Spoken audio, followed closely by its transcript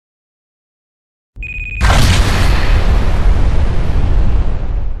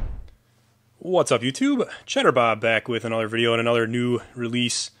What's up, YouTube? Cheddar Bob back with another video and another new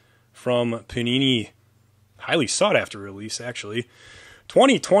release from Panini. Highly sought after release, actually.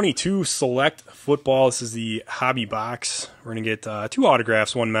 2022 Select Football. This is the hobby box. We're going to get 2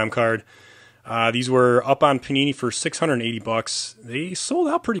 autographs, 1 mem card. These were up on Panini for $680. They sold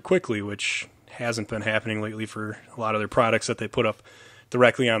out pretty quickly, which hasn't been happening lately for a lot of their products that they put up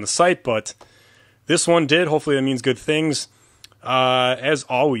directly on the site, but this one did. Hopefully that means good things. As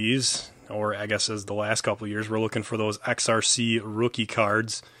always, or I guess as the last couple of years, we're looking for those XRC rookie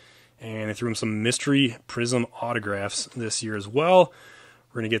cards, and they threw in some mystery Prism autographs this year as well.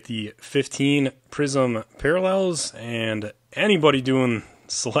 We're going to get the 15 Prism parallels, and anybody doing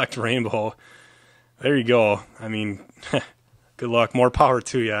Select Rainbow, there you go. I mean, good luck, more power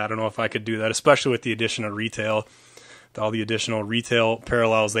to you. I don't know if I could do that, especially with the addition of retail, all the additional retail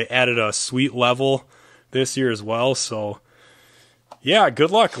parallels. They added a sweet level this year as well, so yeah, good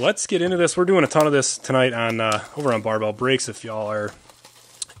luck. Let's get into this. We're doing a ton of this tonight on over on Barbell Breaks. If y'all are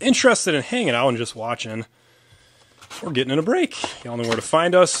interested in hanging out and just watching, we're getting in a break. Y'all know where to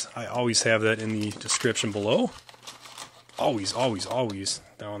find us. I always have that in the description below. Always, always, always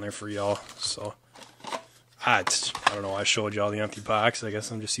down there for y'all. So I don't know. I showed y'all the empty box. I guess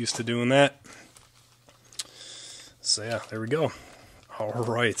I'm just used to doing that. So yeah, there we go. All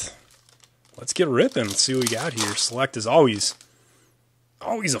right, let's get ripping. Let's see what we got here. Select is always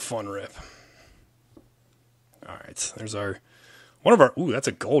a fun rip. All right, there's one of our, ooh, that's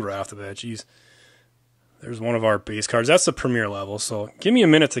a gold right off the bat, jeez. There's one of our base cards. That's the premier level, so give me a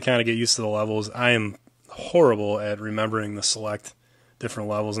minute to kind of get used to the levels. I am horrible at remembering the select different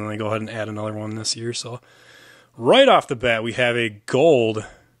levels, and then go ahead and add another one this year. So right off the bat, we have a gold.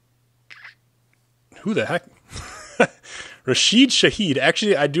 Who the heck? Rashid Shaheed.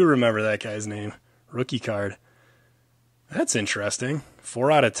 Actually, I do remember that guy's name. Rookie card. That's interesting.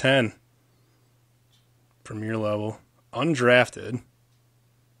 4 out of 10. Premier level. Undrafted.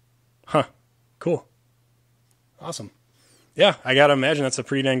 Huh. Cool. Awesome. Yeah, I gotta imagine that's a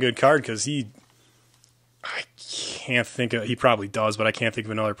pretty dang good card, because I can't think of, he probably does, but I can't think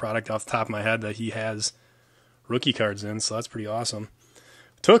of another product off the top of my head that he has rookie cards in, so that's pretty awesome.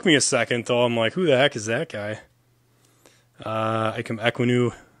 Took me a second, though. I'm like, who the heck is that guy? Ikem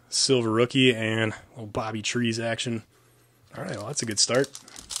Ekwonu, silver rookie, and little Bobby Trees action. All right, well, that's a good start.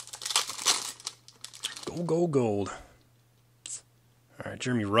 Gold. All right,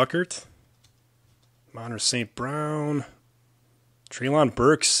 Jeremy Ruckert, Monter St. Brown, Treylon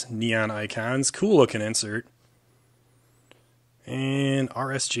Burks, Neon Icons. Cool looking insert. And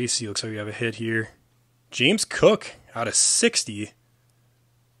RSJC, looks like we have a hit here. James Cook out of 60.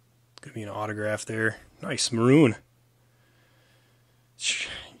 Could be an autograph there. Nice, maroon.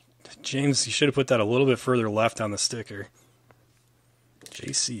 James, you should have put that a little bit further left on the sticker.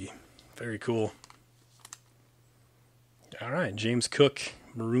 JC, very cool. All right, James Cook,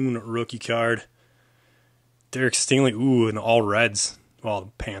 maroon rookie card. Derek Stingley, ooh, and all reds. Well,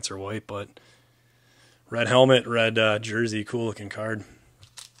 the pants are white, but red helmet, red jersey, cool looking card.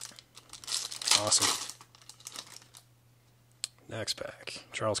 Awesome. Next pack,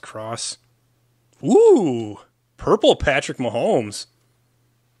 Charles Cross. Ooh, purple Patrick Mahomes.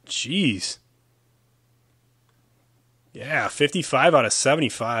 Jeez. Yeah, 55 out of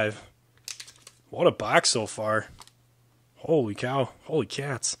 75. What a box so far. Holy cow. Holy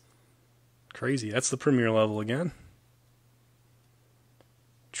cats. Crazy. That's the premier level again.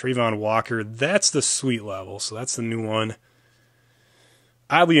 Trayvon Walker. That's the sweet level, so that's the new one.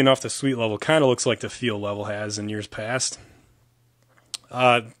 Oddly enough, the sweet level kind of looks like the field level has in years past.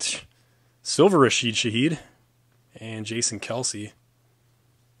 Silver Rashid Shaheed and Jason Kelsey.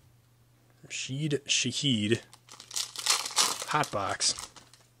 Rashid Shaheed. Hot box.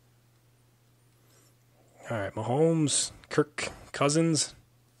 All right, Mahomes, Kirk Cousins,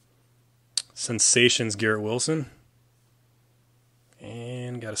 Sensations, Garrett Wilson,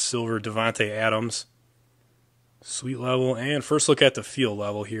 and got a silver Devontae Adams. Sweet level, and first look at the field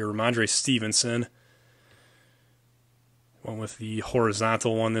level here. Ramondre Stevenson. Went with the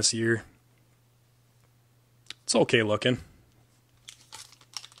horizontal one this year. It's okay looking.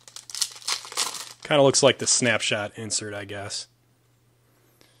 Kind of looks like the snapshot insert, I guess.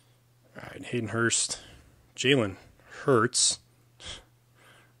 All right, Hayden Hurst, Jalen Hurts.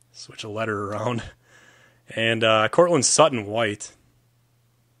 Switch a letter around. And Cortland Sutton White.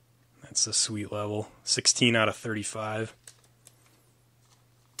 That's a sweet level. 16 out of 35.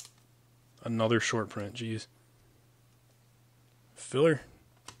 Another short print, geez. Filler.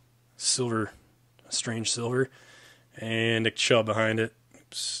 Silver, strange silver. And Nick Chubb behind it.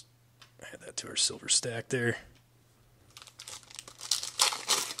 Oops. Add that to our silver stack there.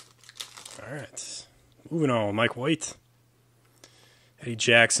 All right. Moving on. Mike White. Eddie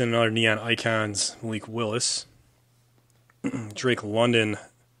Jackson, another Neon Icons. Malik Willis. Drake London.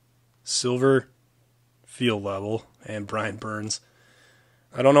 Silver. Field level. And Brian Burns.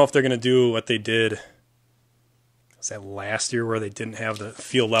 I don't know if they're going to do what they did. Was that last year where they didn't have the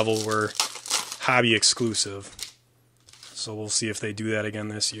field level were hobby exclusive? So we'll see if they do that again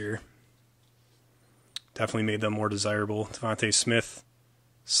this year. Definitely made them more desirable. Devontae Smith,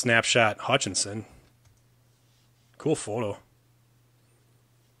 Snapshot Hutchinson. Cool photo.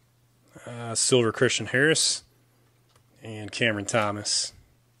 Silver Christian Harris and Cameron Thomas.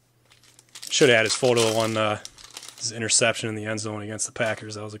 Should have had his photo on his interception in the end zone against the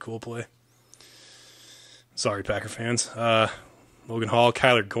Packers. That was a cool play. Sorry, Packer fans. Logan Hall,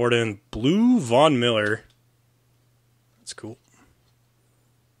 Kyler Gordon, blue Von Miller. That's cool.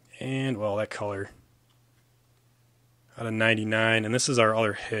 And, well, that color. Out of 99. And this is our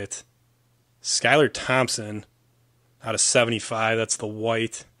other hit. Skylar Thompson out of 75. That's the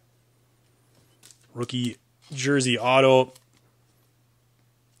white. Rookie jersey auto.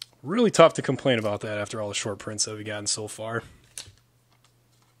 Really tough to complain about that after all the short prints that we've gotten so far.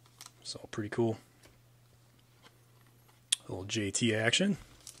 So, pretty cool. A little JT action.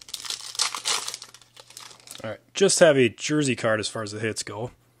 All right, just have a jersey card as far as the hits go.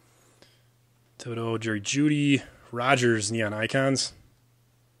 Toto, Jerry Jeudy, Rogers, Neon Icons.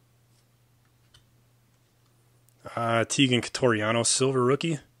 Tegan Catoriano, silver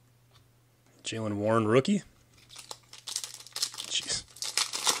rookie. Jalen Warren, rookie. Jeez.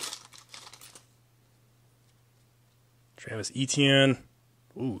 Travis Etienne.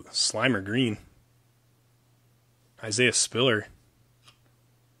 Ooh, Slimer green. Isaiah Spiller.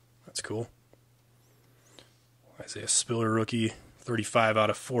 That's cool. Isaiah Spiller rookie, 35 out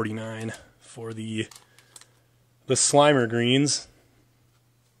of 49 for the Slimer greens.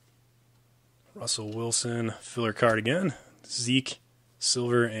 Russell Wilson, filler card again. Zeke,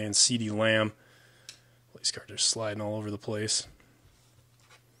 silver, and CeeDee Lamb. These cards are sliding all over the place.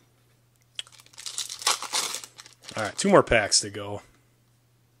 All right, 2 more packs to go.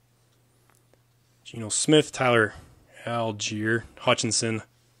 Geno Smith, Tyler Algier, Hutchinson,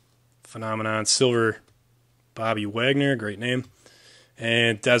 Phenomenon, silver, Bobby Wagner, great name,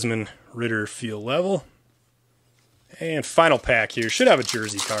 and Desmond Ridder, field level. And final pack here, should have a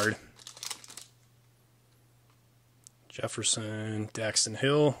jersey card. Jefferson, Daxton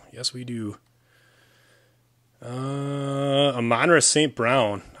Hill, yes we do. Amonra St.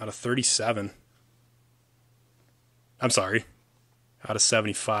 Brown out of 37. I'm sorry, out of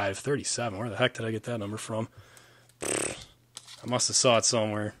 75, 37. Where the heck did I get that number from? I must have saw it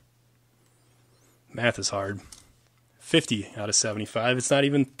somewhere. Math is hard. 50 out of 75. It's not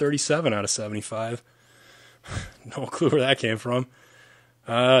even 37 out of 75. No clue where that came from.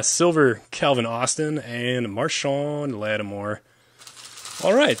 Silver, Calvin Austin, and Marshawn Lattimore.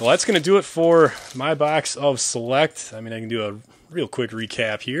 All right, well, that's going to do it for my box of Select. I mean, I can do a real quick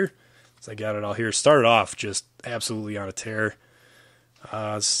recap here. So I got it all here. Started off just absolutely on a tear.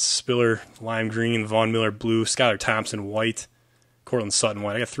 Spiller, lime green, Von Miller, blue, Skylar Thompson, white, Cortland Sutton,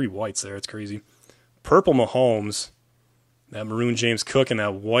 white. I got 3 whites there. It's crazy. Purple Mahomes, that maroon James Cook, and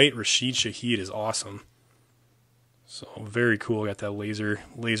that white Rashid Shaheed is awesome. So very cool. Got that laser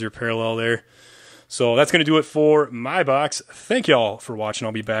parallel there. So that's going to do it for my box. Thank y'all for watching.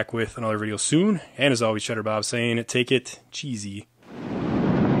 I'll be back with another video soon. And as always, Cheddar Bob saying, take it cheesy.